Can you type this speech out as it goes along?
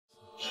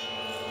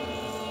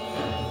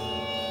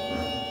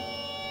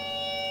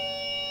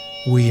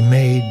we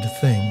made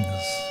things.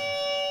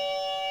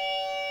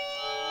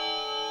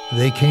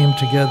 They came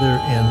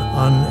together in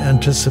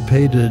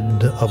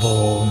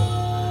unanticipatable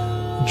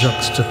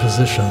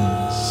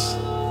juxtapositions.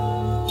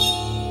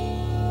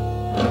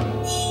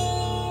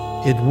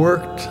 It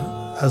worked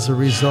as a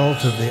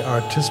result of the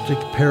artistic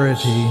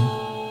parity,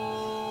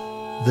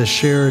 the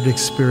shared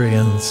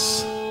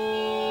experience,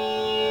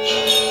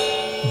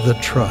 the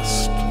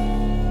trust.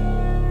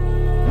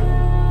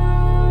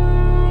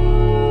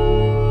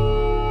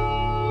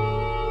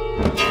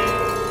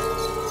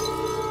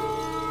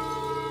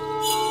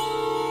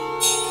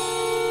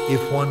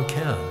 If one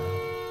can,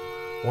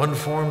 one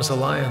forms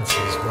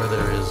alliances where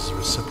there is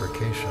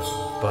reciprocation,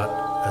 but,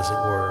 as it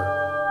were,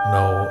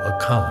 no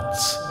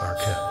accounts are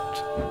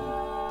kept.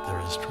 There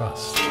is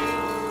trust,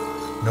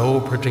 no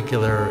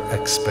particular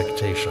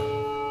expectation,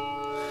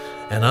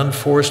 an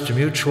unforced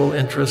mutual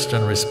interest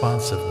and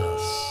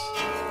responsiveness.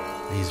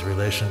 These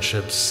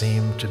relationships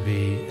seem to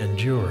be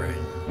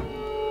enduring.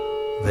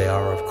 They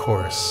are, of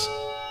course,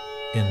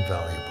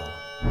 invaluable.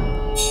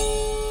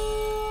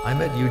 I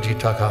met Yuji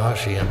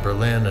Takahashi in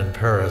Berlin and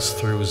Paris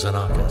through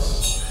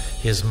Xenakis.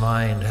 His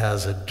mind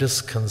has a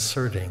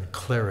disconcerting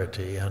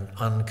clarity and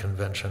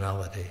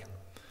unconventionality.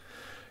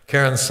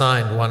 Karen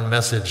signed one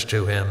message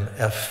to him,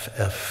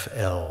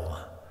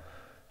 FFL.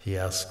 He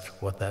asked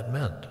what that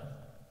meant.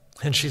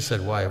 And she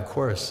said, why, of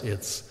course,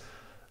 it's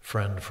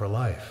friend for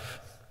life.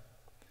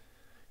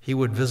 He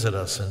would visit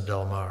us in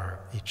Del Mar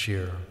each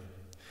year.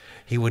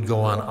 He would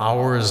go on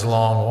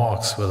hours-long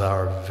walks with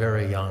our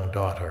very young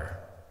daughter.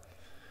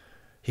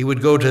 He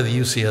would go to the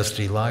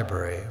UCSD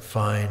library,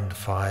 find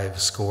 5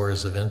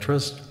 scores of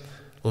interest,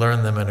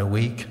 learn them in a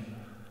week,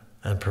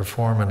 and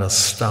perform an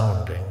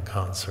astounding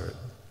concert.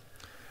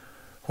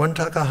 When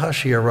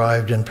Takahashi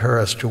arrived in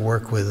Paris to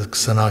work with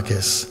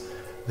Xenakis,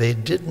 they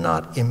did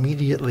not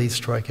immediately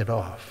strike it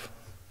off.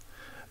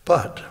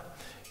 But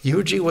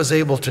Yuji was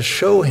able to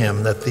show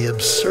him that the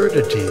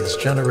absurdities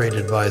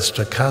generated by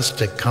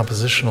stochastic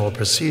compositional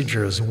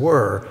procedures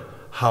were,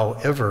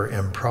 however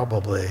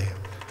improbably,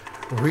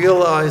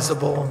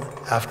 realizable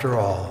after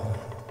all.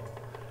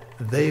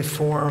 They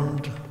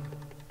formed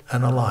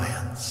an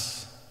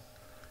alliance.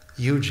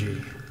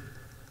 Yuji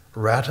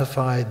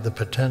ratified the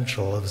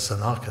potential of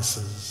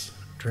Xenakis'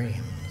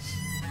 dreams.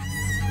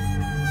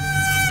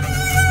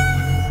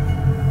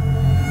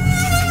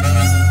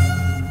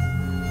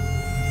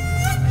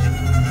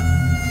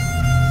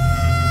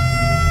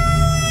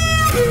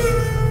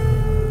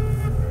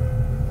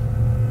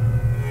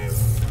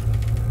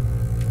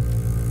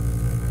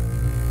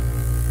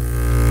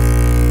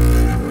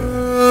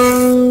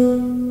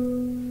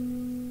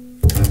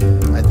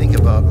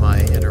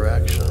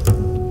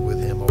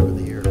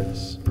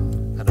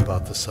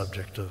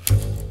 Subject of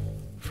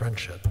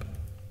friendship.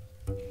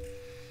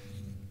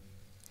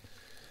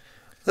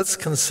 Let's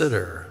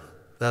consider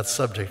that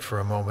subject for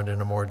a moment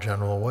in a more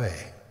general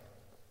way.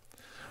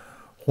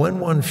 When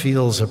one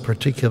feels a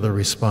particular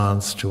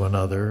response to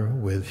another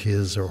with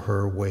his or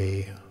her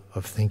way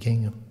of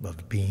thinking,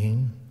 of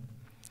being,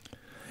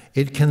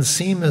 it can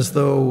seem as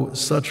though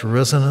such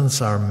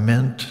resonances are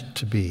meant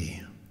to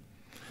be,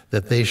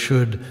 that they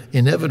should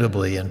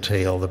inevitably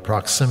entail the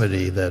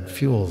proximity that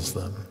fuels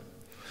them.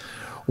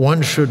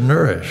 One should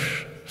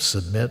nourish,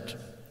 submit,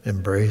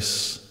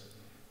 embrace,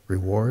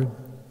 reward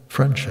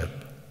friendship.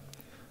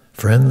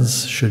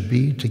 Friends should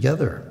be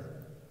together.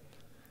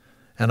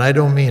 And I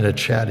don't mean a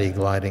chatty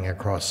gliding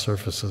across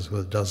surfaces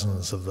with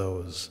dozens of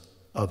those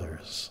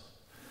others.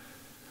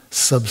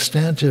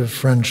 Substantive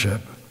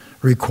friendship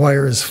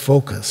requires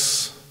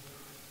focus,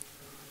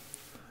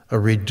 a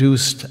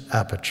reduced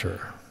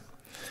aperture.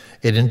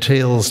 It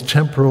entails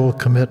temporal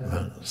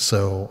commitment,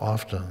 so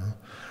often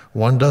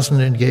one doesn't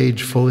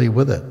engage fully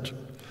with it.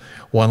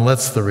 One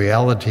lets the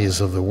realities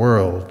of the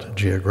world,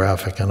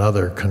 geographic and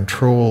other,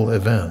 control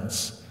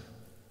events.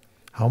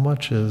 How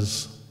much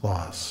is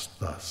lost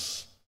thus?